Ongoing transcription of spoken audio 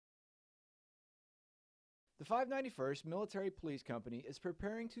The 591st Military Police Company is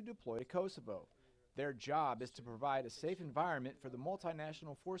preparing to deploy to Kosovo. Their job is to provide a safe environment for the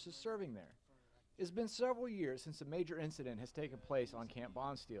multinational forces serving there. It's been several years since a major incident has taken place on Camp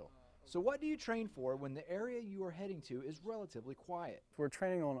Bondsteel. So what do you train for when the area you are heading to is relatively quiet? We're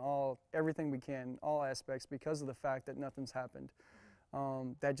training on everything we can, all aspects, because of the fact that nothing's happened.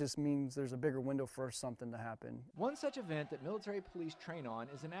 That just means there's a bigger window for something to happen. One such event that military police train on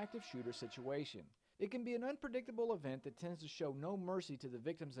is an active shooter situation. It can be an unpredictable event that tends to show no mercy to the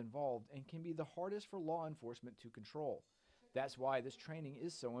victims involved and can be the hardest for law enforcement to control. That's why this training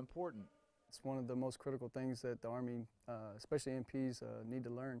is so important. It's one of the most critical things that the Army, especially MPs, need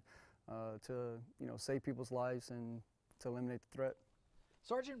to learn to save people's lives and to eliminate the threat.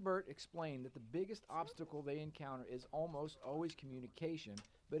 Sergeant Burt explained that the biggest obstacle they encounter is almost always communication,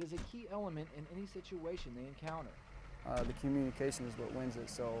 but is a key element in any situation they encounter. The communication is what wins it,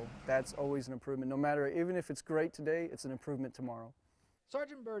 so that's always an improvement. No matter, even if it's great today, it's an improvement tomorrow.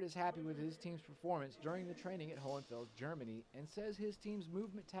 Sergeant Burt is happy with his team's performance during the training at Hohenfels, Germany, and says his team's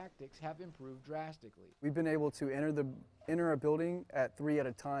movement tactics have improved drastically. We've been able to enter a building at 3 at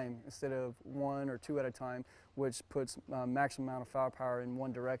a time instead of 1 or 2 at a time, which puts maximum amount of firepower in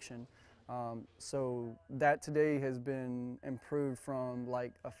one direction. So that today has been improved from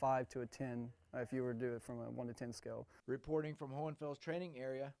like a 5 to a 10 if you were to do it from a 1 to 10 scale. Reporting from Hohenfels training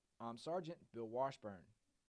area, I'm Sergeant Bill Washburn.